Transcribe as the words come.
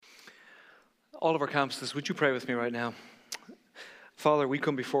All of our campuses, would you pray with me right now? Father, we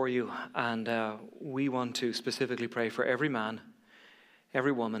come before you and we want to specifically pray for every man,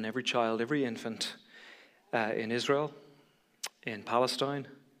 every woman, every child, every infant in Israel, in Palestine,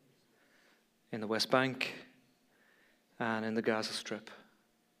 in the West Bank, and in the Gaza Strip.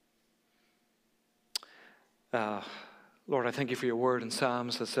 Lord, I thank you for your word in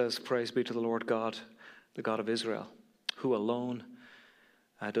Psalms that says, praise be to the Lord God, the God of Israel, who alone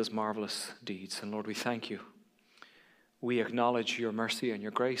does marvelous deeds. And Lord, we thank you. We acknowledge your mercy and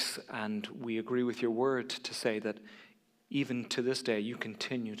your grace, and we agree with your word to say that even to this day, you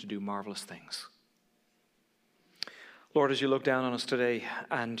continue to do marvelous things. Lord, as you look down on us today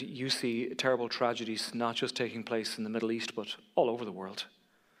and you see terrible tragedies not just taking place in the Middle East, but all over the world,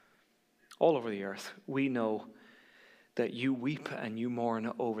 all over the earth, we know that you weep and you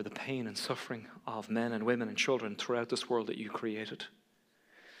mourn over the pain and suffering of men and women and children throughout this world that you created.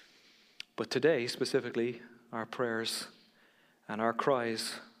 But today, specifically, our prayers and our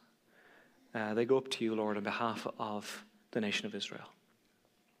cries, they go up to you, Lord, on behalf of the nation of Israel.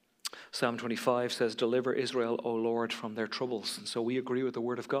 Psalm 25 says, deliver Israel, O Lord, from their troubles. And so we agree with the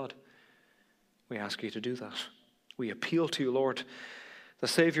word of God. We ask you to do that. We appeal to you, Lord, the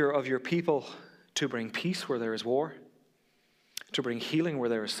Savior of your people, to bring peace where there is war, to bring healing where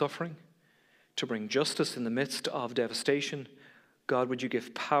there is suffering, to bring justice in the midst of devastation. God, would you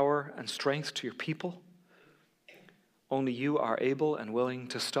give power and strength to your people? Only you are able and willing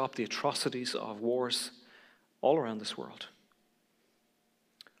to stop the atrocities of wars all around this world.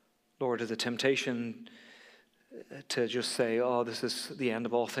 Lord, the temptation to just say, oh, this is the end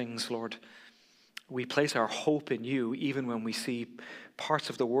of all things, Lord. We place our hope in you even when we see parts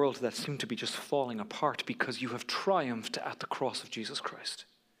of the world that seem to be just falling apart because you have triumphed at the cross of Jesus Christ.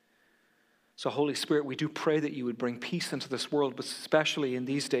 So, Holy Spirit, we do pray that you would bring peace into this world, but especially in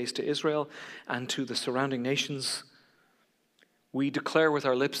these days to Israel and to the surrounding nations. We declare with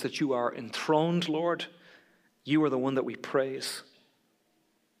our lips that you are enthroned, Lord. You are the one that we praise.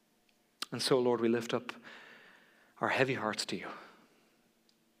 And so, Lord, we lift up our heavy hearts to you.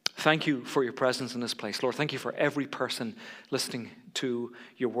 Thank you for your presence in this place. Lord, thank you for every person listening to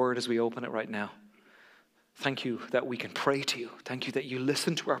your word as we open it right now. Thank you that we can pray to you. Thank you that you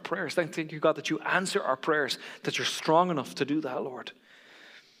listen to our prayers. Thank you, God, that you answer our prayers, that you're strong enough to do that, Lord.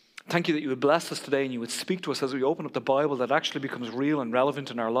 Thank you that you would bless us today and you would speak to us as we open up the Bible that actually becomes real and relevant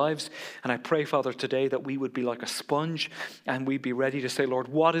in our lives. And I pray, Father, today that we would be like a sponge and we'd be ready to say, Lord,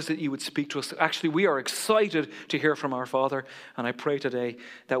 what is it you would speak to us? Actually, we are excited to hear from our Father. And I pray today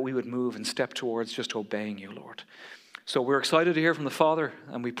that we would move and step towards just obeying you, Lord. So we're excited to hear from the Father,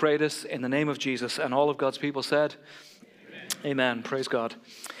 and we pray this in the name of Jesus. And all of God's people said, Amen. Praise God.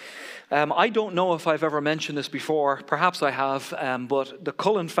 I don't know if I've ever mentioned this before. Perhaps I have, but the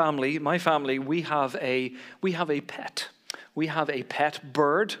Cullen family, my family, we have a pet. We have a pet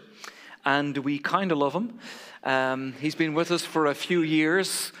bird, and we kind of love him. He's been with us for a few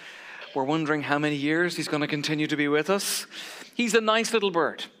years. We're wondering how many years he's going to continue to be with us. He's a nice little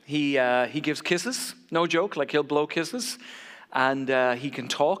bird. He gives kisses, no joke, like he'll blow kisses. And he can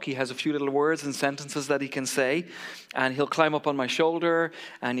talk. He has a few little words and sentences that he can say. And he'll climb up on my shoulder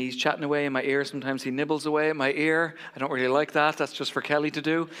and he's chatting away in my ear. Sometimes he nibbles away at my ear. I don't really like that. That's just for Kelly to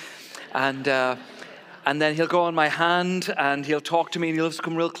do. And then he'll go on my hand and he'll talk to me and he'll just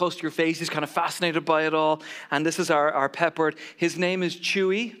come real close to your face. He's kind of fascinated by it all. And this is our pet bird. His name is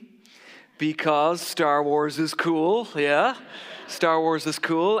Chewie because Star Wars is cool. Yeah. Star Wars is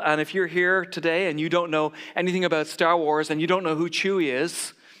cool, and if you're here today and you don't know anything about Star Wars and you don't know who Chewie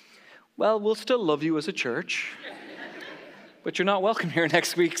is, well, we'll still love you as a church, but you're not welcome here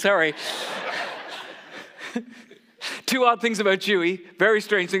next week, sorry. Two odd things about Chewie, very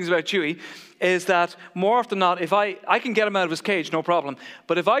strange things about Chewie, is that more often than not, if I can get him out of his cage, no problem,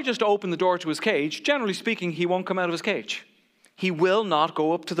 but if I just open the door to his cage, generally speaking, he won't come out of his cage. He will not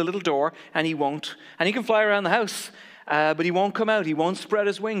go up to the little door, and he won't, and he can fly around the house, but he won't come out. He won't spread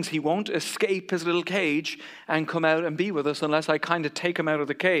his wings. He won't escape his little cage and come out and be with us unless I kind of take him out of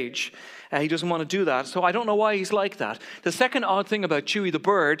the cage. He doesn't want to do that. So I don't know why he's like that. The second odd thing about Chewie the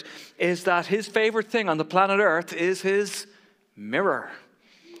bird is that his favorite thing on the planet Earth is his mirror.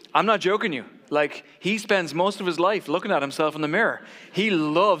 I'm not joking you. Like, he spends most of his life looking at himself in the mirror. He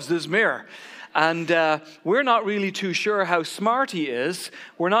loves this mirror. And we're not really too sure how smart he is.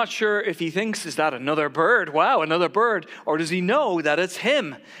 We're not sure if he thinks, is that another bird? Wow, another bird. Or does he know that it's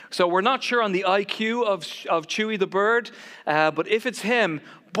him? So we're not sure on the IQ of Chewie the bird. But if it's him,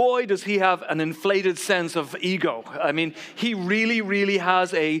 boy, does he have an inflated sense of ego. I mean, he really, really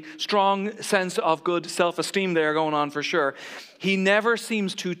has a strong sense of good self-esteem there going on for sure. He never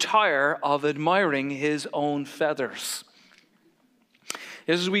seems to tire of admiring his own feathers.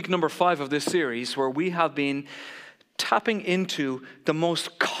 This is week number 5 of this series, where we have been tapping into the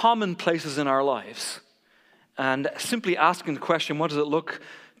most common places in our lives and simply asking the question, what does it look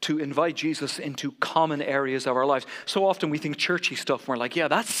to invite Jesus into common areas of our lives? So often we think churchy stuff, and we're like, yeah,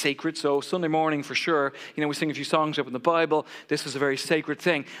 that's sacred. So Sunday morning for sure, we sing a few songs up in the Bible. This is a very sacred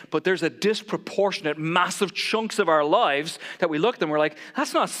thing. But there's a disproportionate, massive chunks of our lives that we look at and we're like,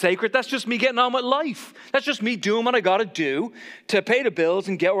 that's not sacred. That's just me getting on with life. That's just me doing what I got to do to pay the bills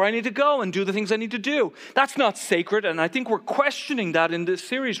and get where I need to go and do the things I need to do. That's not sacred. And I think we're questioning that in this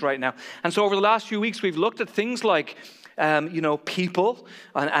series right now. And so over the last few weeks, we've looked at things like people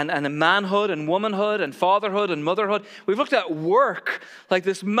and manhood and womanhood and fatherhood and motherhood. We've looked at work, like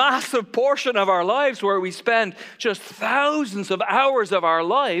this massive portion of our lives where we spend just thousands of hours of our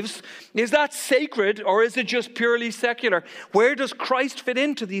lives. Is that sacred, or is it just purely secular? Where does Christ fit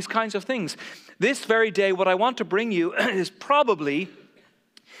into these kinds of things? This very day, what I want to bring you is probably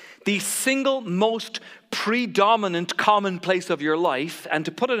the single most predominant commonplace of your life. And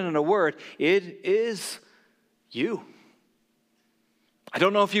to put it in a word, it is you. I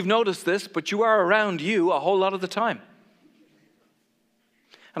don't know if you've noticed this, but you are around you a whole lot of the time.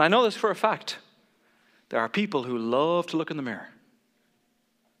 And I know this for a fact. There are people who love to look in the mirror.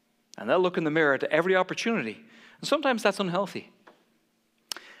 And they'll look in the mirror at every opportunity. And sometimes that's unhealthy.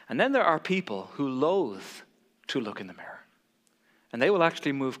 And then there are people who loathe to look in the mirror. And they will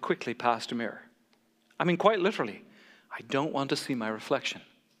actually move quickly past a mirror. I mean, quite literally. I don't want to see my reflection.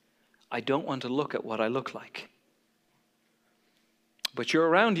 I don't want to look at what I look like. But you're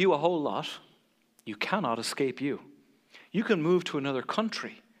around you a whole lot. You cannot escape you. You can move to another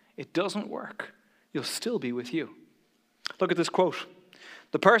country. It doesn't work. You'll still be with you. Look at this quote.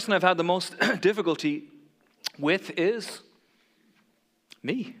 The person I've had the most difficulty with is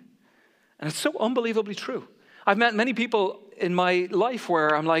me. And it's so unbelievably true. I've met many people in my life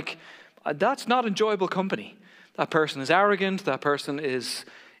where I'm like, that's not enjoyable company. That person is arrogant. That person is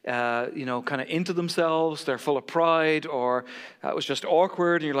kind of into themselves, they're full of pride, or that was just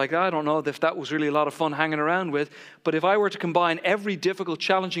awkward, and you're like, I don't know if that was really a lot of fun hanging around with. But if I were to combine every difficult,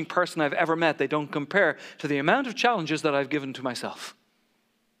 challenging person I've ever met, they don't compare to the amount of challenges that I've given to myself.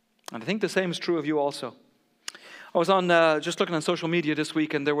 And I think the same is true of you also. I was on just looking on social media this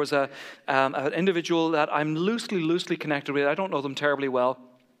week, and there was an individual that I'm loosely connected with. I don't know them terribly well.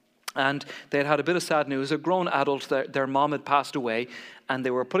 And they had a bit of sad news. A grown adult, their mom had passed away, and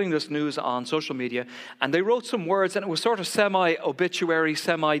they were putting this news on social media, and they wrote some words, and it was sort of semi-obituary,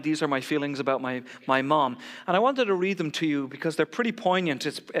 these are my feelings about my mom. And I wanted to read them to you because they're pretty poignant.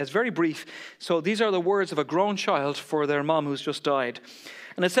 It's very brief. So these are the words of a grown child for their mom who's just died.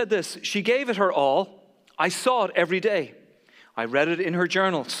 And it said this: she gave it her all. I saw it every day. I read it in her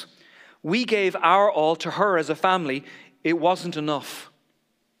journals. We gave our all to her as a family. It wasn't enough.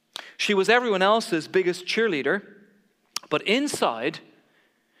 She was everyone else's biggest cheerleader, but inside,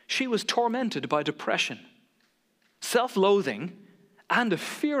 she was tormented by depression, self-loathing, and a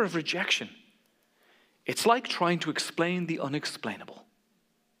fear of rejection. It's like trying to explain the unexplainable.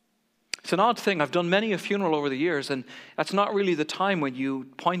 It's an odd thing. I've done many a funeral over the years, and that's not really the time when you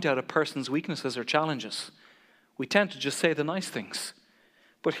point out a person's weaknesses or challenges. We tend to just say the nice things.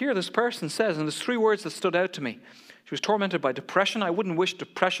 But here this person says, and there's 3 words that stood out to me. She was tormented by depression. I wouldn't wish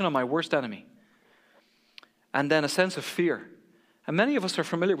depression on my worst enemy. And then a sense of fear. And many of us are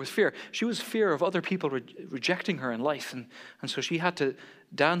familiar with fear. She was fear of other people rejecting her in life. And so she had to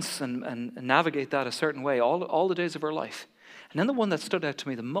dance and navigate that a certain way all the days of her life. And then the one that stood out to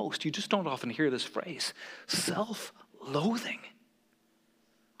me the most, you just don't often hear this phrase, self-loathing.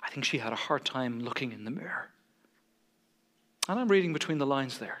 I think she had a hard time looking in the mirror. And I'm reading between the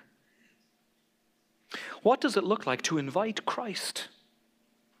lines there. What does it look like to invite Christ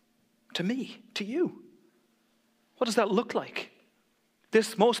to me, to you? What does that look like?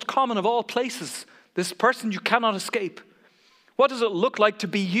 This most common of all places, this person you cannot escape. What does it look like to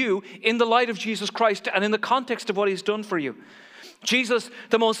be you in the light of Jesus Christ and in the context of what he's done for you? Jesus,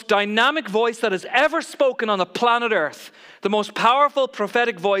 the most dynamic voice that has ever spoken on the planet Earth, the most powerful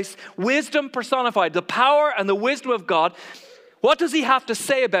prophetic voice, wisdom personified, the power and the wisdom of God, What does he have to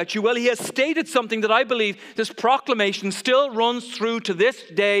say about you? Well, he has stated something that I believe this proclamation still runs through to this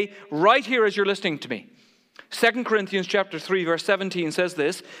day, right here as you're listening to me. 2 Corinthians chapter 3, verse 17 says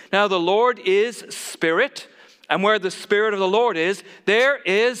this, "Now the Lord is Spirit, and where the Spirit of the Lord is, there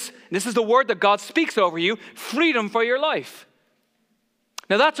is," this is the word that God speaks over you, "freedom for your life."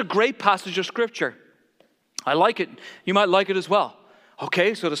 Now that's a great passage of Scripture. I like it. You might like it as well.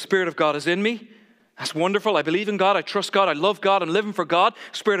 Okay, so the Spirit of God is in me. That's wonderful. I believe in God. I trust God. I love God. I'm living for God.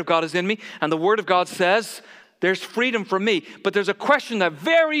 Spirit of God is in me. And the Word of God says there's freedom for me. But there's a question that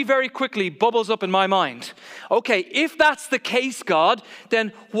very, very quickly bubbles up in my mind. Okay, if that's the case, God, then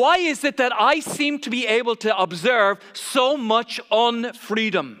why is it that I seem to be able to observe so much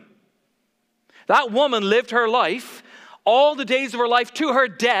unfreedom? That woman lived her life, all the days of her life to her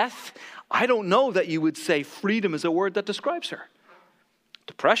death. I don't know that you would say freedom is a word that describes her.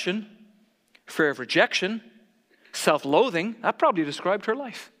 Depression, fear of rejection, self-loathing, that probably described her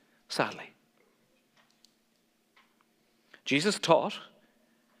life, sadly. Jesus taught,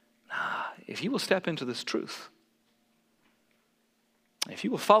 if you will step into this truth, if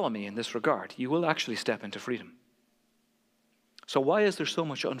you will follow me in this regard, you will actually step into freedom. So why is there so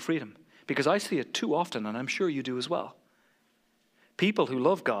much unfreedom? Because I see it too often, and I'm sure you do as well. People who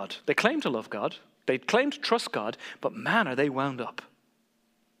love God, they claim to love God, they claim to trust God, but man, are they wound up.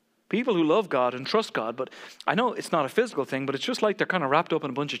 People who love God and trust God, but I know it's not a physical thing, but it's just like they're kind of wrapped up in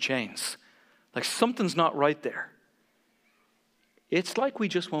a bunch of chains. Like something's not right there. It's like we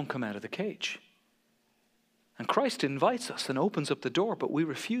just won't come out of the cage. And Christ invites us and opens up the door, but we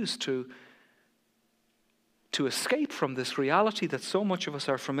refuse to escape from this reality that so much of us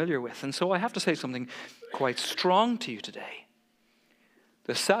are familiar with. And so I have to say something quite strong to you today.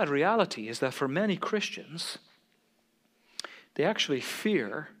 The sad reality is that for many Christians, they actually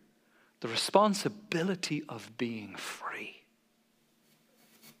fear the responsibility of being free.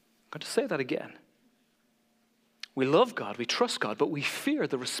 I'm going to say that again. We love God, we trust God, but we fear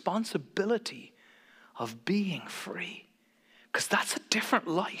the responsibility of being free. Because that's a different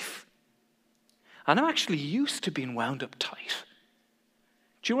life. And I'm actually used to being wound up tight.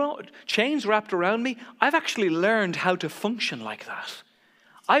 Do you know, chains wrapped around me, I've actually learned how to function like that.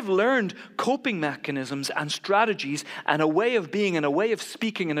 I've learned coping mechanisms and strategies and a way of being and a way of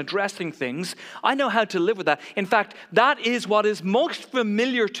speaking and addressing things. I know how to live with that. In fact, that is what is most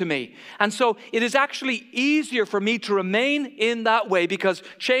familiar to me. And so it is actually easier for me to remain in that way because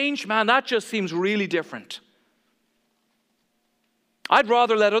change, man, that just seems really different. I'd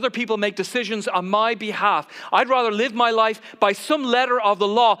rather let other people make decisions on my behalf. I'd rather live my life by some letter of the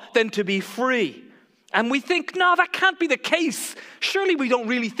law than to be free. And we think, no, that can't be the case. Surely we don't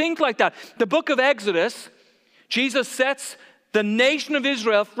really think like that. The book of Exodus, Jesus sets the nation of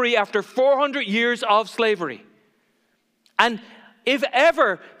Israel free after 400 years of slavery. And if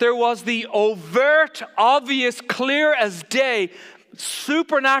ever there was the overt, obvious, clear as day,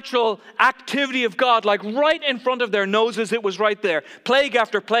 supernatural activity of God, like right in front of their noses, it was right there. Plague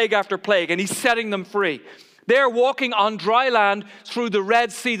after plague after plague, and he's setting them free. They're walking on dry land through the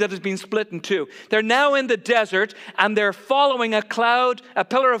Red Sea that has been split in two. They're now in the desert, and they're following a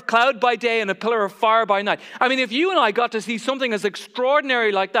pillar of cloud by day and a pillar of fire by night. I mean, if you and I got to see something as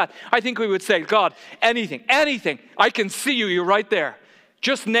extraordinary like that, I think we would say, God, anything, I can see you, you're right there.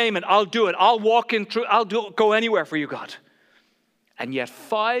 Just name it, I'll do it. I'll walk in through, go anywhere for you, God. And yet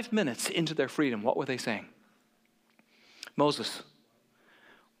 5 minutes into their freedom, what were they saying? Moses,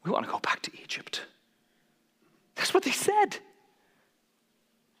 we want to go back to Egypt. That's what they said.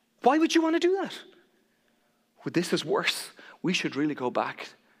 Why would you want to do that? Well, this is worse. We should really go back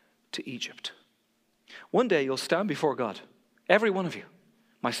to Egypt. One day you'll stand before God, every one of you,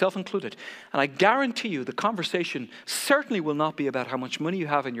 myself included, and I guarantee you the conversation certainly will not be about how much money you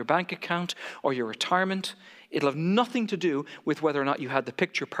have in your bank account or your retirement. It'll have nothing to do with whether or not you had the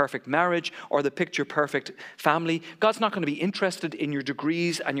picture-perfect marriage or the picture-perfect family. God's not going to be interested in your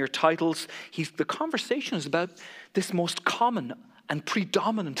degrees and your titles. The conversation is about this most common and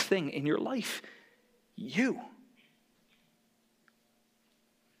predominant thing in your life, you.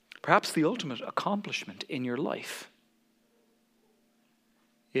 Perhaps the ultimate accomplishment in your life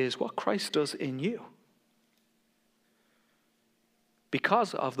is what Christ does in you.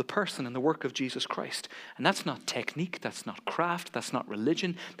 Because of the person and the work of Jesus Christ. And that's not technique, that's not craft, that's not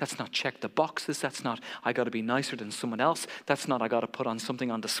religion, that's not check the boxes, that's not I got to be nicer than someone else, that's not I got to put on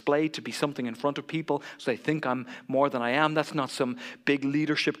something on display to be something in front of people so they think I'm more than I am, that's not some big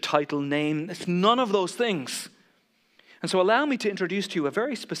leadership title name, it's none of those things. And so allow me to introduce to you a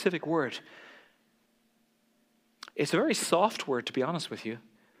very specific word. It's a very soft word, to be honest with you,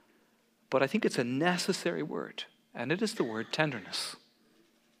 but I think it's a necessary word. and it is the word tenderness.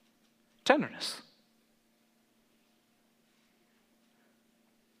 Tenderness.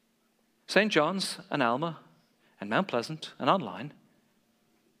 St. John's and Alma and Mount Pleasant and online,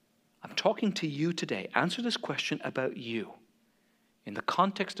 I'm talking to you today. Answer this question about you in the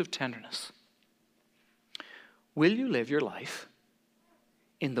context of tenderness. Will you live your life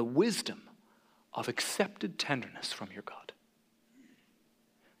in the wisdom of accepted tenderness from your God?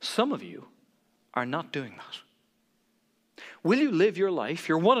 Some of you are not doing that. Will you live your life,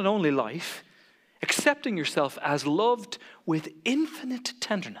 your one and only life, accepting yourself as loved with infinite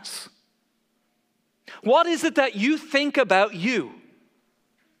tenderness? What is it that you think about you?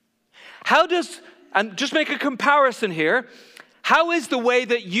 And just make a comparison here, how is the way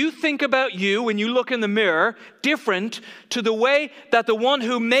that you think about you when you look in the mirror different to the way that the one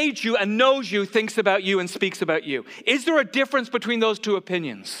who made you and knows you thinks about you and speaks about you? Is there a difference between those two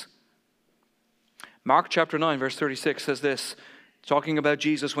opinions? Mark chapter 9, verse 36 says this, talking about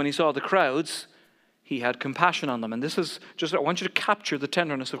Jesus when he saw the crowds, he had compassion on them. And this is just, I want you to capture the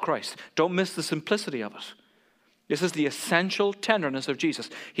tenderness of Christ. Don't miss the simplicity of it. This is the essential tenderness of Jesus.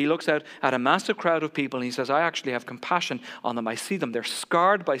 He looks out at a massive crowd of people and he says, I actually have compassion on them. I see them. They're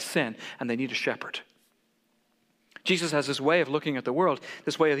scarred by sin and they need a shepherd. Jesus has this way of looking at the world,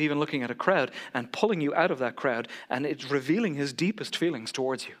 this way of even looking at a crowd and pulling you out of that crowd, and it's revealing his deepest feelings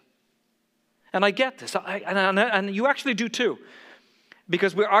towards you. And I get this, and you actually do too.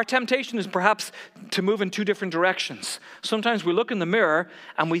 Because our temptation is perhaps to move in two different directions. Sometimes we look in the mirror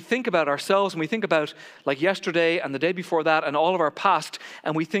and we think about ourselves and we think about like yesterday and the day before that and all of our past,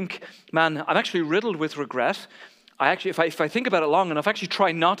 and we think, man, I'm actually riddled with regret. If I think about it long enough, I actually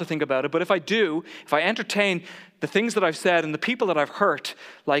try not to think about it. But if I do, if I entertain the things that I've said and the people that I've hurt,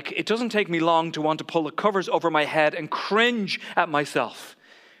 like it doesn't take me long to want to pull the covers over my head and cringe at myself.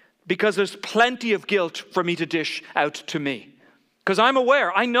 Because there's plenty of guilt for me to dish out to me. Because I'm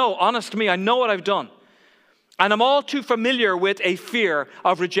aware, I know, honest to me, I know what I've done. And I'm all too familiar with a fear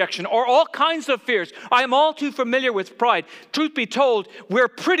of rejection or all kinds of fears. I am all too familiar with pride. Truth be told, we're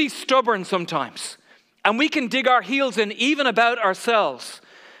pretty stubborn sometimes. And we can dig our heels in even about ourselves.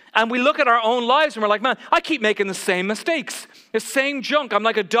 And we look at our own lives and we're like, man, I keep making the same mistakes, the same junk. I'm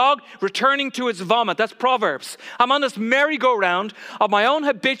like a dog returning to its vomit. That's Proverbs. I'm on this merry-go-round of my own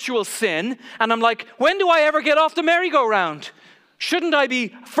habitual sin. And I'm like, when do I ever get off the merry-go-round? Shouldn't I be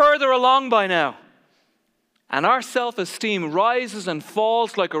further along by now? And our self-esteem rises and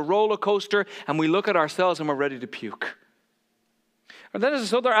falls like a roller coaster, and we look at ourselves and we're ready to puke. And then there's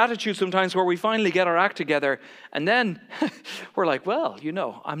this other attitude sometimes where we finally get our act together, and then we're like, well, you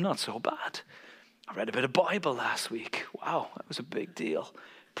know, I'm not so bad. I read a bit of Bible last week. Wow, that was a big deal.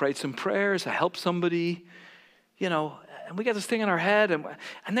 Prayed some prayers, I helped somebody, you know, and we get this thing in our head,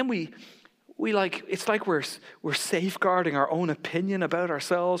 and then we like, it's like we're safeguarding our own opinion about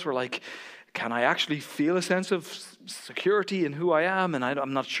ourselves. We're like, can I actually feel a sense of security in who I am? And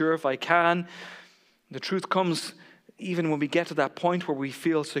I'm not sure if I can. The truth comes, even when we get to that point where we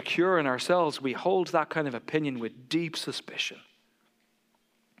feel secure in ourselves, we hold that kind of opinion with deep suspicion.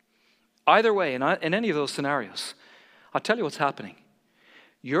 Either way, in any of those scenarios, I'll tell you what's happening.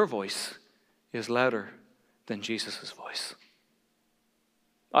 Your voice is louder than Jesus' voice.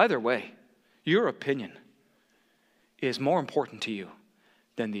 Either way, your opinion is more important to you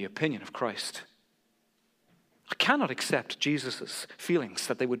than the opinion of Christ. I cannot accept Jesus' feelings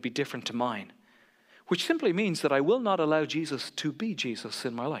that they would be different to mine, which simply means that I will not allow Jesus to be Jesus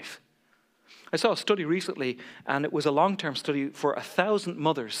in my life. I saw a study recently, and it was a long-term study for 1,000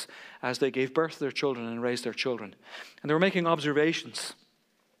 mothers as they gave birth to their children and raised their children. And they were making observations.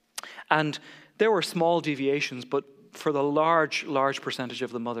 And there were small deviations, but for the large percentage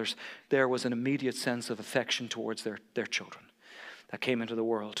of the mothers, there was an immediate sense of affection towards their children that came into the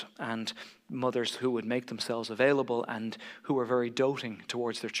world, and mothers who would make themselves available and who were very doting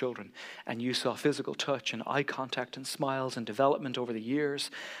towards their children. And you saw physical touch and eye contact and smiles and development over the years,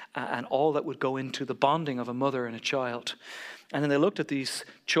 and all that would go into the bonding of a mother and a child. And then they looked at these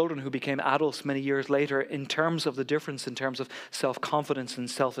children who became adults many years later in terms of the difference in terms of self-confidence and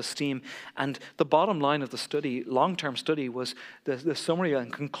self-esteem. And the bottom line of the study, long-term study, was the summary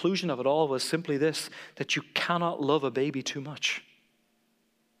and conclusion of it all was simply this, that you cannot love a baby too much.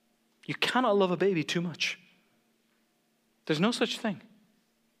 You cannot love a baby too much. There's no such thing.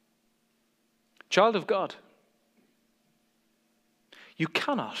 Child of God, you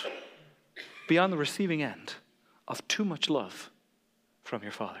cannot be on the receiving end of too much love from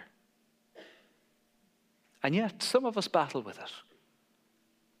your Father. And yet, some of us battle with it.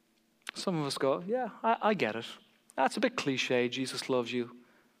 Some of us go, yeah, I get it. That's a bit cliche, Jesus loves you.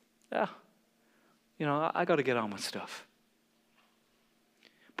 Yeah. I got to get on with stuff.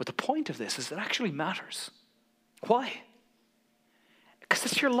 But the point of this is it actually matters. Why? Because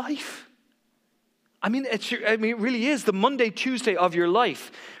it's your life. It really is the Monday, Tuesday of your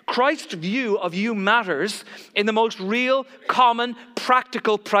life. Christ's view of you matters in the most real, common,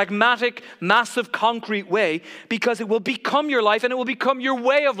 practical, pragmatic, massive, concrete way, because it will become your life and it will become your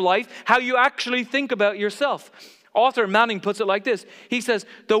way of life, how you actually think about yourself. Author Manning puts it like this. He says,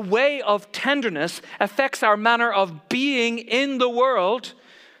 the way of tenderness affects our manner of being in the world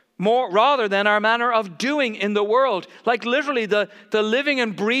more rather than our manner of doing in the world. Like literally the living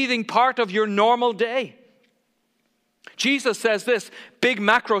and breathing part of your normal day. Jesus says this big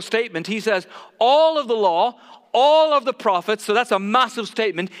macro statement. He says, all of the law, all of the prophets, so that's a massive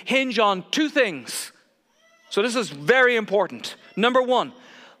statement, hinge on two things. So this is very important. Number one,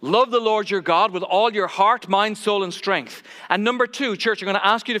 love the Lord your God with all your heart, mind, soul, and strength. And number two, church, I'm going to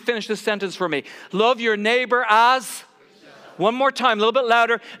ask you to finish this sentence for me. Love your neighbor as... One more time, a little bit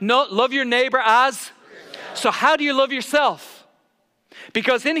louder. No, love your neighbor as... So how do you love yourself?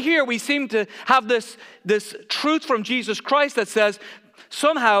 Because in here we seem to have this truth from Jesus Christ that says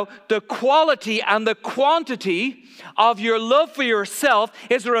somehow the quality and the quantity of your love for yourself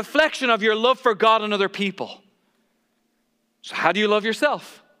is a reflection of your love for God and other people. So how do you love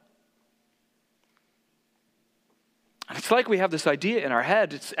yourself? And it's like we have this idea in our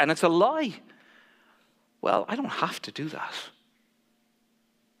head, and it's a lie. Well, I don't have to do that.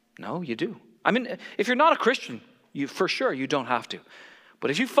 No, you do. If you're not a Christian, for sure you don't have to. But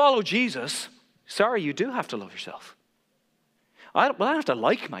if you follow Jesus, sorry, you do have to love yourself. I don't have to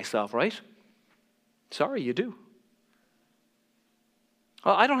like myself, right? Sorry, you do.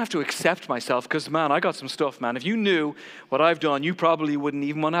 I don't have to accept myself because, man, I got some stuff, man. If you knew what I've done, you probably wouldn't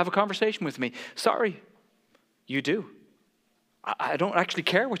even want to have a conversation with me. Sorry, you do. I don't actually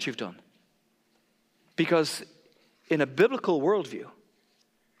care what you've done. Because in a biblical worldview,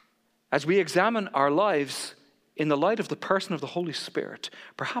 as we examine our lives in the light of the person of the Holy Spirit,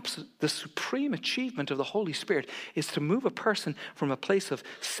 perhaps the supreme achievement of the Holy Spirit is to move a person from a place of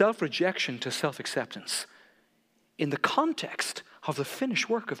self-rejection to self-acceptance in the context of the finished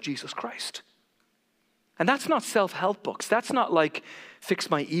work of Jesus Christ. And that's not self-help books. That's not like fix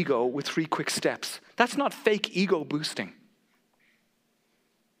my ego with 3 quick steps. That's not fake ego boosting.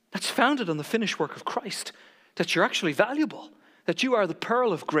 That's founded on the finished work of Christ, that you're actually valuable, that you are the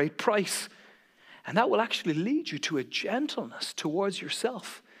pearl of great price. And that will actually lead you to a gentleness towards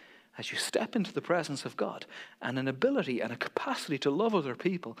yourself as you step into the presence of God, and an ability and a capacity to love other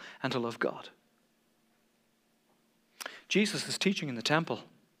people and to love God. Jesus is teaching in the temple,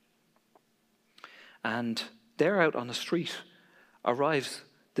 and there out on the street arrives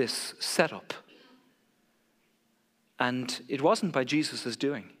this setup. And it wasn't by Jesus'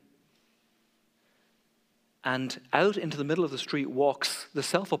 doing. And out into the middle of the street walks the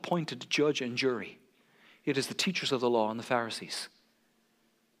self-appointed judge and jury. It is the teachers of the law and the Pharisees.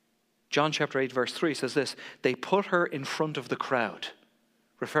 John chapter 8 verse 3 says this, they put her in front of the crowd,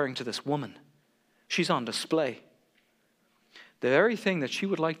 referring to this woman. She's on display. The very thing that she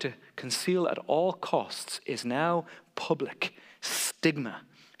would like to conceal at all costs is now public. Stigma,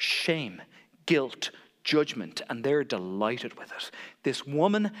 shame, guilt, judgment, and they're delighted with it. This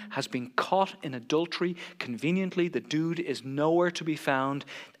woman has been caught in adultery. Conveniently, the dude is nowhere to be found,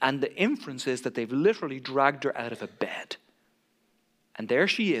 and the inference is that they've literally dragged her out of a bed. And there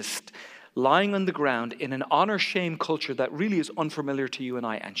she is, lying on the ground in an honor-shame culture that really is unfamiliar to you and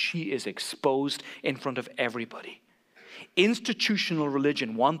I, and she is exposed in front of everybody. Institutional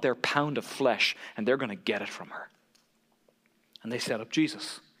religion want their pound of flesh, and they're going to get it from her. And they set up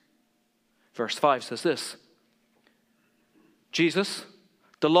Jesus. Verse 5 says this, Jesus,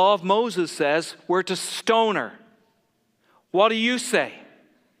 the law of Moses says we're to stone her. What do you say?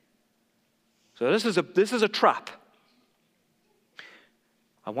 So this is a trap.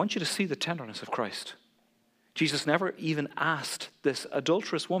 I want you to see the tenderness of Christ. Jesus never even asked this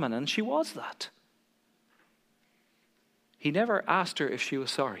adulterous woman, and she was that. He never asked her if she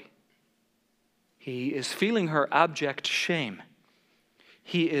was sorry. He is feeling her abject shame.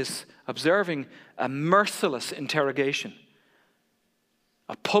 He is observing a merciless interrogation.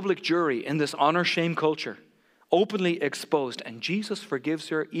 A public jury in this honor-shame culture, openly exposed, and Jesus forgives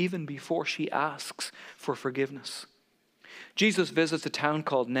her even before she asks for forgiveness. Jesus visits a town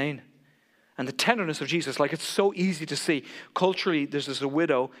called Nain, and the tenderness of Jesus, like it's so easy to see. Culturally, there's a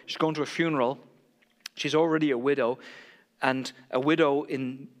widow, she's going to a funeral, she's already a widow, and a widow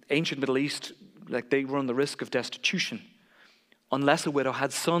in ancient Middle East, like they run the risk of destitution, unless a widow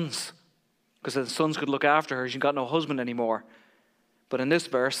had sons, because the sons could look after her, she got no husband anymore. But in this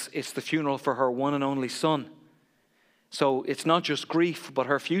verse, it's the funeral for her one and only son. So it's not just grief, but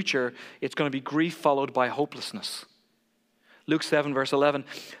her future, it's going to be grief followed by hopelessness. Luke 7, verse 11.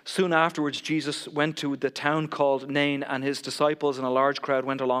 Soon afterwards, Jesus went to the town called Nain, and his disciples and a large crowd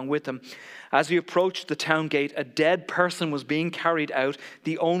went along with him. As he approached the town gate, a dead person was being carried out,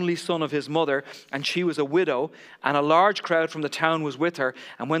 the only son of his mother, and she was a widow, and a large crowd from the town was with her.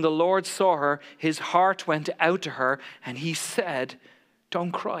 And when the Lord saw her, his heart went out to her, and he said,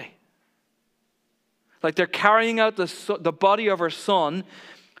 "Don't cry." Like they're carrying out the body of her son.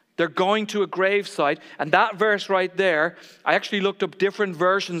 They're going to a gravesite. And that verse right there, I actually looked up different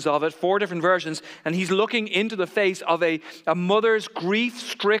versions of it, 4 different versions. And he's looking into the face of a mother's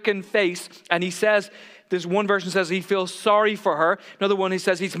grief-stricken face. And he says, there's one version says he feels sorry for her. Another one he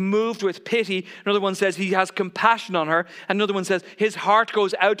says he's moved with pity. Another one says he has compassion on her. And another one says his heart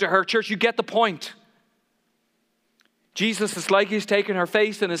goes out to her. Church, you get the point. Jesus is like he's taken her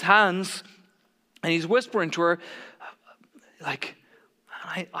face in his hands. And he's whispering to her, like,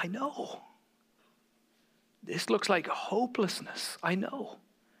 I know. This looks like hopelessness. I know.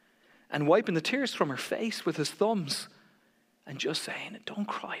 And wiping the tears from her face with his thumbs and just saying, don't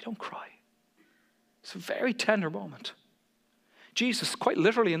cry, don't cry. It's a very tender moment. Jesus, quite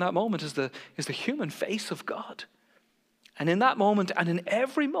literally in that moment, is the human face of God. And in that moment and in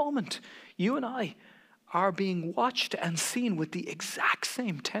every moment, you and I are being watched and seen with the exact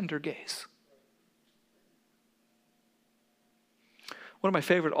same tender gaze. One of my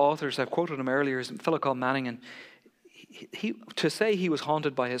favorite authors, I've quoted him earlier, is a fellow called Manning, and he to say he was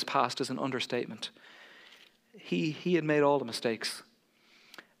haunted by his past is an understatement. He had made all the mistakes.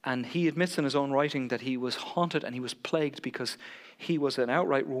 And he admits in his own writing that he was haunted and he was plagued because he was an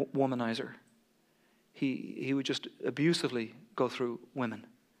outright womanizer. He would just abusively go through women.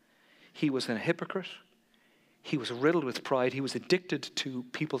 He was a hypocrite. He was riddled with pride. He was addicted to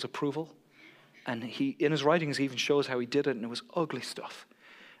people's approval. And he, in his writings, he even shows how he did it, and it was ugly stuff.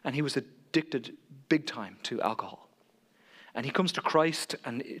 And he was addicted big time to alcohol. And he comes to Christ,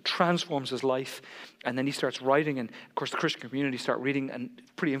 and it transforms his life. And then he starts writing, and of course the Christian community start reading, and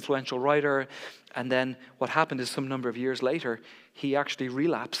pretty influential writer. And then what happened is some number of years later, he actually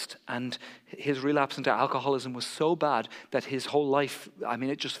relapsed. And his relapse into alcoholism was so bad that his whole life,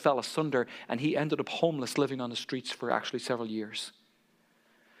 it just fell asunder. And he ended up homeless, living on the streets for actually several years.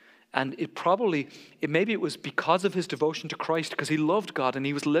 And maybe it was because of his devotion to Christ, because he loved God and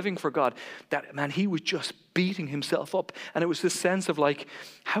he was living for God, that, man, he was just beating himself up. And it was this sense of like,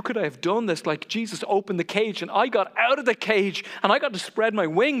 how could I have done this? Like Jesus opened the cage and I got out of the cage and I got to spread my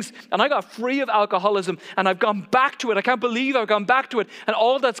wings and I got free of alcoholism and I've gone back to it. I can't believe I've gone back to it and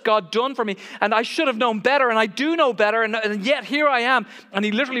all that's God done for me. And I should have known better and I do know better and yet here I am. And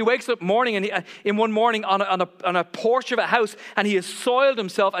he literally wakes up in one morning on a porch of a house and he has soiled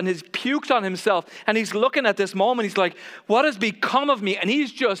himself and has puked on himself. And he's looking at this moment. He's like, what has become of me? And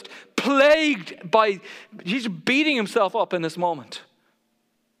he's just plagued he's beating himself up in this moment.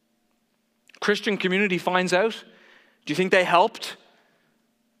 Christian community finds out. Do you think they helped?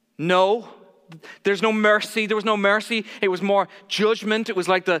 No. There's no mercy. There was no mercy. It was more judgment. It was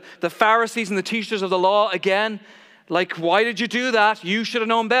like the Pharisees and the teachers of the law again. Like, why did you do that? You should have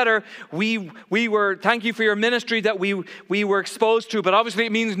known better. We were, thank you for your ministry that we were exposed to, but obviously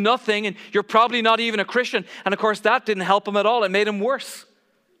it means nothing, and you're probably not even a Christian. And of course, that didn't help him at all. It made him worse.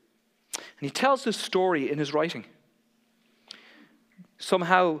 And he tells this story in his writing.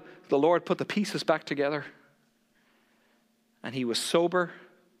 Somehow the Lord put the pieces back together, and he was sober,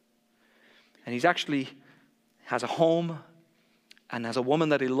 and he's actually has a home and has a woman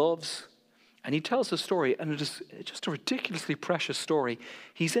that he loves. And he tells the story, and it is just a ridiculously precious story.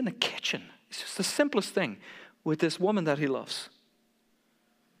 He's in a kitchen. It's just the simplest thing with this woman that he loves.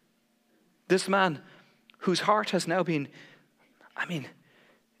 This man whose heart has now been,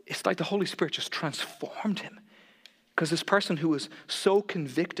 it's like the Holy Spirit just transformed him. Because this person who was so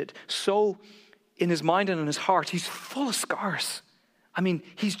convicted, so in his mind and in his heart, he's full of scars.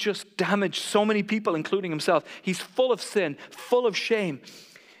 He's just damaged so many people, including himself. He's full of sin, full of shame.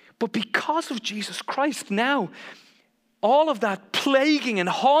 But because of Jesus Christ now, all of that plaguing and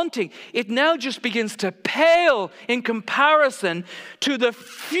haunting, it now just begins to pale in comparison to the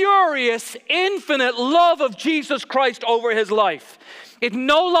furious, infinite love of Jesus Christ over his life. It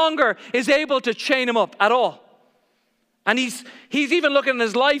no longer is able to chain him up at all. And he's even looking at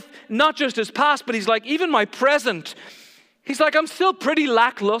his life, not just his past, but he's like, even my present. He's like, I'm still pretty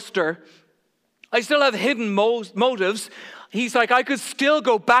lackluster. I still have hidden motives. He's like, I could still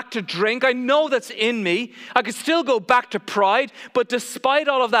go back to drink. I know that's in me. I could still go back to pride. But despite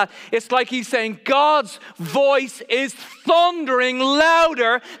all of that, it's like he's saying, God's voice is thundering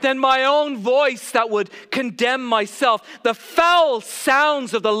louder than my own voice that would condemn myself. The foul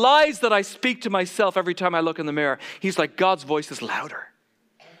sounds of the lies that I speak to myself every time I look in the mirror. He's like, God's voice is louder.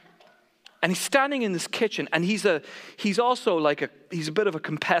 And he's standing in this kitchen, and he's a bit of a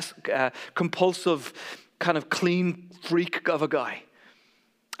compulsive kind of clean freak of a guy.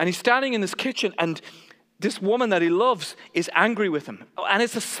 And he's standing in this kitchen, and this woman that he loves is angry with him. And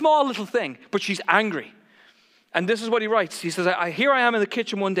it's a small little thing, but she's angry. And this is what he writes. He says, here I am in the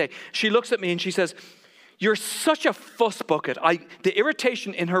kitchen one day. She looks at me and she says, you're such a fuss bucket. The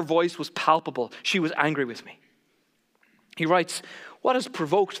irritation in her voice was palpable. She was angry with me. He writes, what has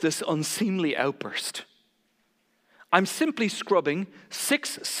provoked this unseemly outburst? I'm simply scrubbing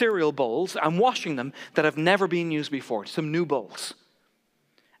 6 cereal bowls and washing them that have never been used before, some new bowls.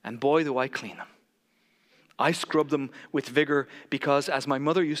 And boy, do I clean them. I scrub them with vigor because, as my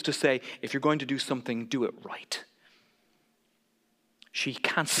mother used to say, if you're going to do something, do it right. She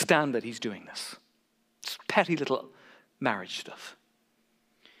can't stand that he's doing this. It's petty little marriage stuff.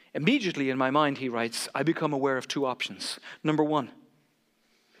 Immediately in my mind, he writes, I become aware of 2 options. Number 1,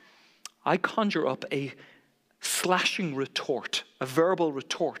 I conjure up a slashing retort, a verbal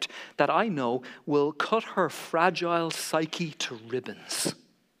retort that I know will cut her fragile psyche to ribbons.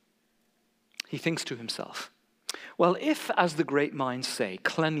 He thinks to himself, well, if, as the great minds say,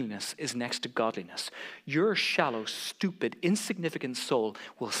 cleanliness is next to godliness, your shallow, stupid, insignificant soul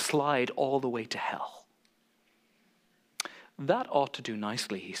will slide all the way to hell. That ought to do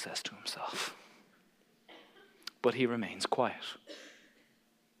nicely, he says to himself. But he remains quiet.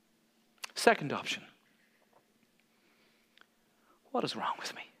 Second option. What is wrong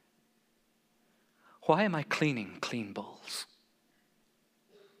with me? Why am I cleaning clean bowls?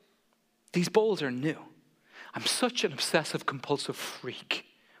 These bowls are new. I'm such an obsessive compulsive freak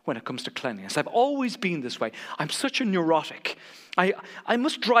when it comes to cleanliness. I've always been this way. I'm such a neurotic. I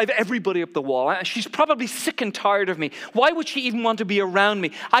must drive everybody up the wall. She's probably sick and tired of me. Why would she even want to be around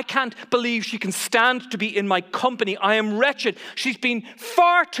me? I can't believe she can stand to be in my company. I am wretched. She's been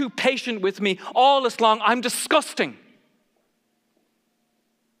far too patient with me all this long. I'm disgusting.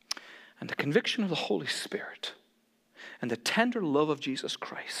 And the conviction of the Holy Spirit and the tender love of Jesus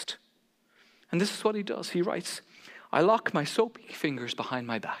Christ. And this is what he does. He writes, I lock my soapy fingers behind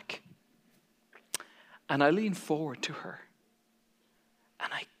my back and I lean forward to her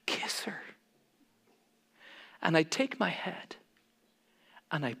and I kiss her and I take my head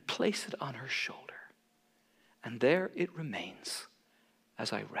and I place it on her shoulder and there it remains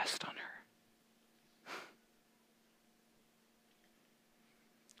as I rest on her.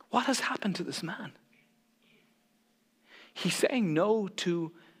 What has happened to this man? He's saying no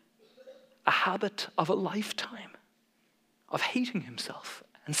to a habit of a lifetime of hating himself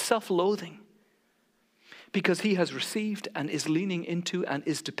and self-loathing because he has received and is leaning into and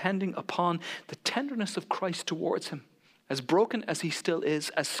is depending upon the tenderness of Christ towards him. As broken as he still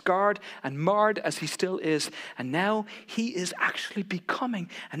is, as scarred and marred as he still is, and now he is actually becoming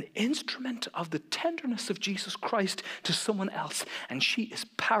an instrument of the tenderness of Jesus Christ to someone else. And she is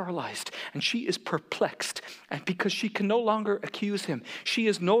paralyzed and she is perplexed, and because she can no longer accuse him. She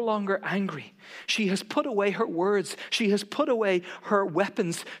is no longer angry. She has put away her words. She has put away her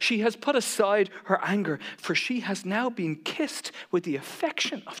weapons. She has put aside her anger, for she has now been kissed with the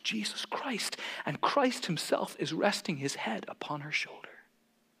affection of Jesus Christ, and Christ himself is resting his head upon her shoulder.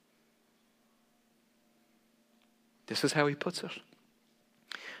 This is how he puts it.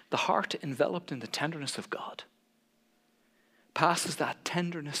 The heart enveloped in the tenderness of God passes that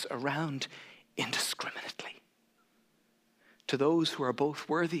tenderness around indiscriminately to those who are both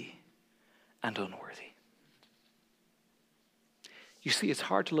worthy and unworthy. You see, it's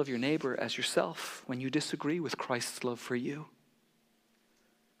hard to love your neighbor as yourself when you disagree with Christ's love for you.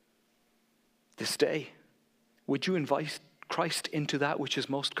 This day, would you invite Christ into that which is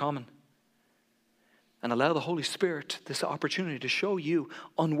most common and allow the Holy Spirit this opportunity to show you,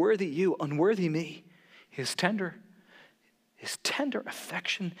 unworthy me, his tender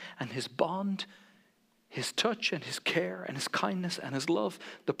affection and his bond, his touch and his care and his kindness and his love.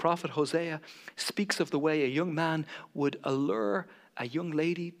 The prophet Hosea speaks of the way a young man would allure a young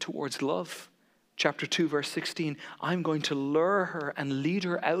lady towards love. Chapter 2, verse 16, I'm going to lure her and lead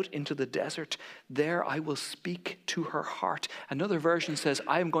her out into the desert. There I will speak to her heart. Another version says,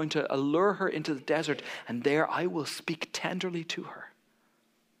 I am going to allure her into the desert, and there I will speak tenderly to her.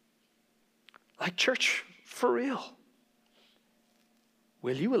 Like, church, for real.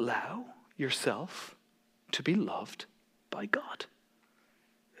 Will you allow yourself to be loved by God.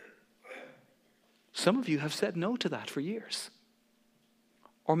 Some of you have said no to that for years.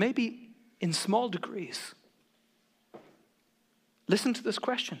 Or maybe in small degrees. Listen to this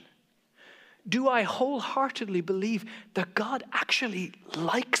question. Do I wholeheartedly believe that God actually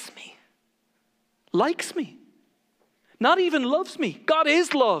likes me? Likes me. Not even loves me. God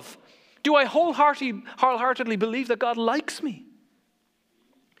is love. Do I wholeheartedly believe that God likes me?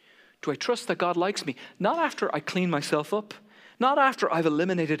 Do I trust that God likes me? Not after I clean myself up. Not after I've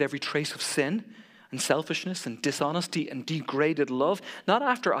eliminated every trace of sin and selfishness and dishonesty and degraded love. Not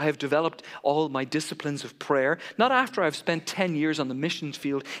after I have developed all my disciplines of prayer. Not after I've spent 10 years on the missions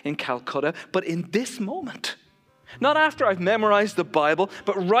field in Calcutta. But in this moment. Not after I've memorized the Bible,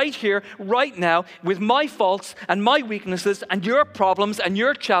 but right here, right now, with my faults and my weaknesses and your problems and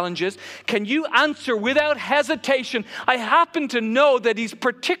your challenges, can you answer without hesitation, I happen to know that He's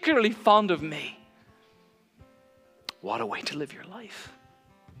particularly fond of me? What a way to live your life.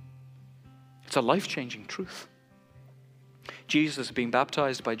 It's a life-changing truth. Jesus is being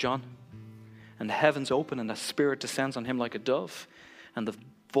baptized by John, and the heavens open and the Spirit descends on him like a dove, and the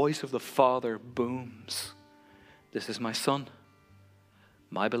voice of the Father booms. This is my Son,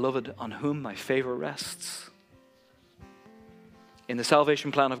 my beloved, on whom my favor rests. In the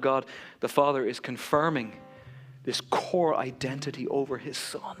salvation plan of God, the Father is confirming this core identity over His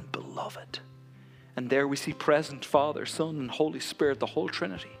Son, beloved. And there we see present Father, Son, and Holy Spirit, the whole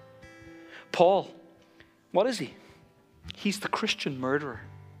Trinity. Paul, what is he? He's the Christian murderer.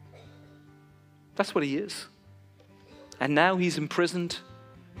 That's what he is. And now he's imprisoned,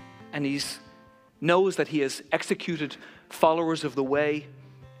 and he's knows that he has executed followers of the way,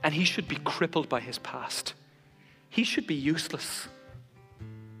 and he should be crippled by his past. He should be useless.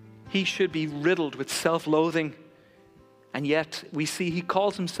 He should be riddled with self-loathing, and yet we see he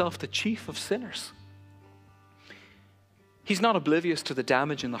calls himself the chief of sinners. He's not oblivious to the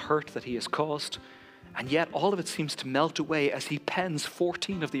damage and the hurt that he has caused, and yet all of it seems to melt away as he pens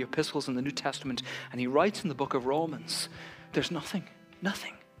 14 of the epistles in the New Testament, and he writes in the book of Romans, there's nothing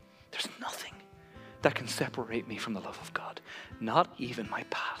that can separate me from the love of God. Not even my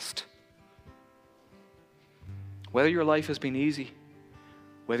past. Whether your life has been easy,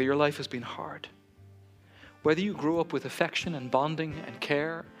 whether your life has been hard, whether you grew up with affection and bonding and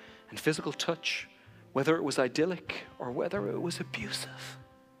care and physical touch, whether it was idyllic or whether it was abusive,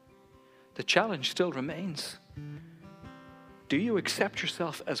 the challenge still remains. Do you accept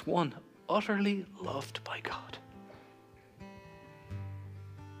yourself as one utterly loved by God?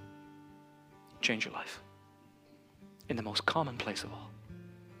 Change your life in the most commonplace of all,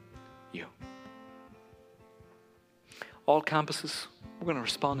 you. All campuses, we're going to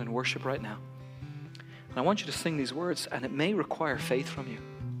respond in worship right now. And I want you to sing these words, and it may require faith from you.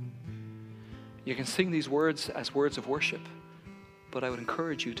 You can sing these words as words of worship, but I would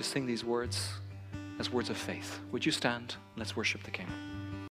encourage you to sing these words as words of faith. Would you stand? Let's worship the King.